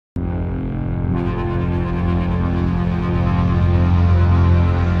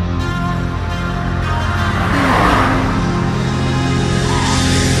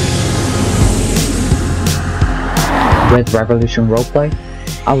With Revolution Roleplay,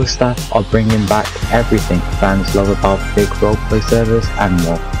 our staff are bringing back everything fans love about big roleplay servers and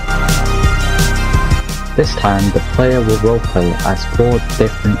more. This time, the player will roleplay as 4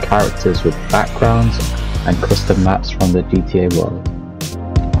 different characters with backgrounds and custom maps from the GTA world.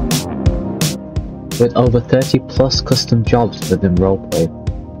 With over 30 plus custom jobs within roleplay,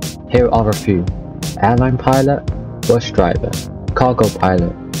 here are a few: airline pilot, bus driver, cargo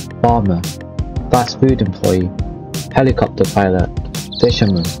pilot, farmer, fast food employee, helicopter pilot,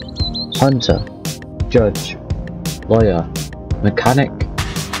 fisherman, hunter, judge, lawyer, mechanic,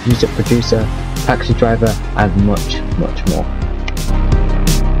 music producer, taxi driver, and much more.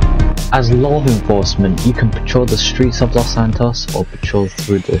 As law enforcement, you can patrol the streets of Los Santos or patrol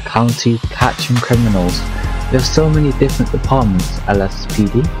through the county catching criminals. There are so many different departments: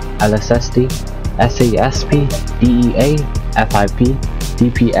 LSPD, LSSD, SASP, DEA, FIP,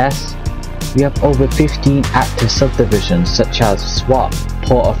 DPS. We have over 15 active subdivisions such as SWAT,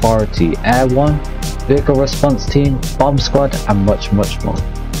 Port Authority, Air 1, Vehicle Response Team, Bomb Squad, and much more.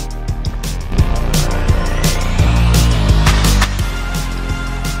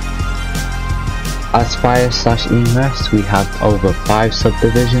 As FiveM, we have over 5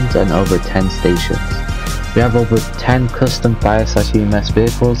 subdivisions and over 10 stations. We have over 10 custom FiveM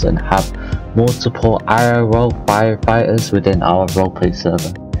vehicles and have multiple IRL firefighters within our roleplay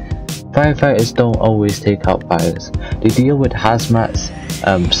server. Firefighters don't always take out fires. They deal with hazmats,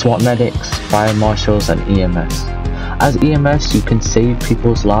 SWAT medics, fire marshals, and EMS. As EMS, you can save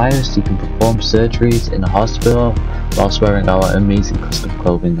people's lives, you can perform surgeries in a hospital whilst wearing our amazing custom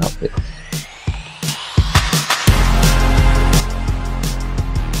clothing outfits.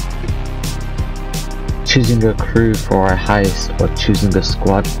 Choosing a crew for a heist or choosing a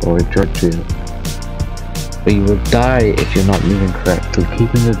squad for a drug deal. But you will die if you're not moving correctly.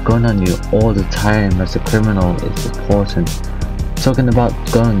 Keeping a gun on you all the time as a criminal is important. Talking about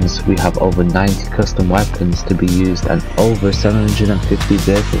guns, we have over 90 custom weapons to be used and over 750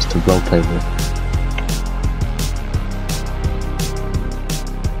 vehicles to roleplay with.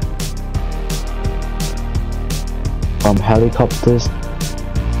 From helicopters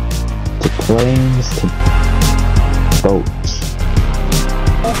to planes to boats.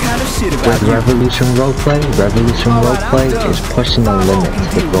 With Revolution Roleplay is pushing the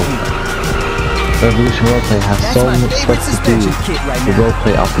limits with roleplay. Revolution Roleplay has so much stuff to do, the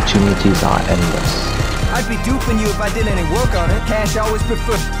roleplay opportunities are endless. I'd be duping you if I did any work on it. Cash always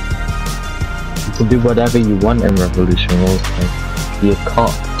prefer. You can do whatever you want in Revolution Roleplay. Be a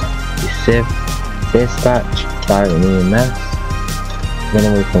cop, be civ, dispatch, fire and EMS, run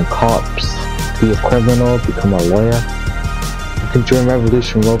away from cops, be a criminal, become a lawyer. You can join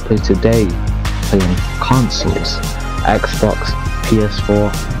Revolution Roleplay today, playing consoles, Xbox, PS4,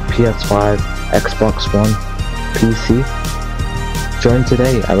 PS5, Xbox One, PC. Join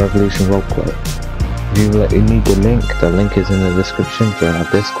today at Revolution Roleplay. If you need the link is in the description, join our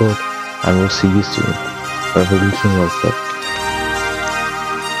Discord, and we'll see you soon. Revolution Roleplay.